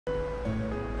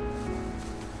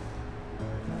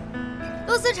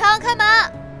陆思成，开门！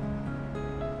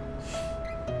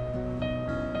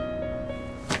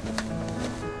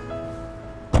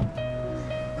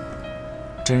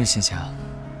真是新鲜啊！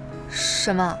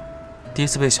什么？第一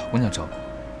次被小姑娘照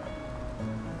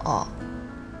顾。哦，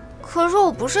可是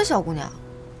我不是小姑娘。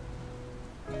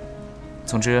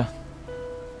总之，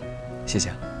谢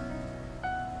谢。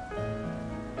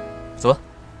走吧。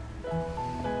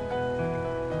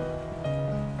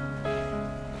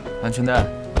安全带。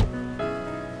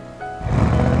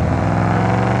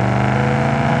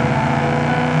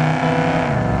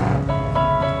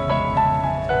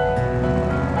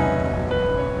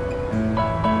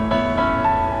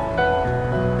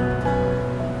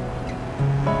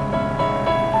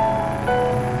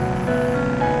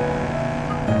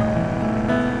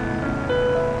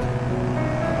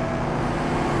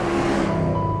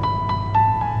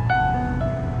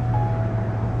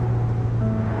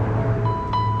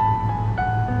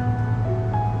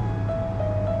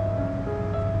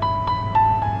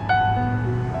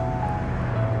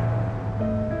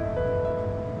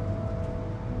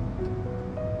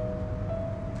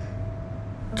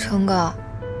成哥，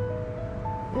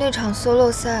那场 solo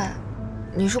赛，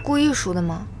你是故意输的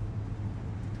吗？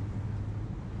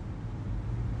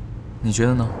你觉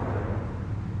得呢？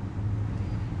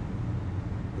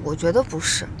我觉得不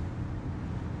是。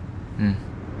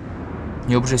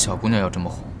你又不是小姑娘，要这么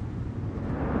红。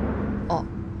哦，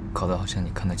搞得好像你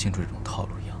看得清楚这种套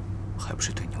路一样，还不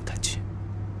是对牛弹琴？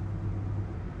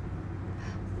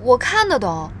我看得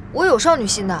懂，我有少女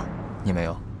心的。你没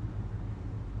有。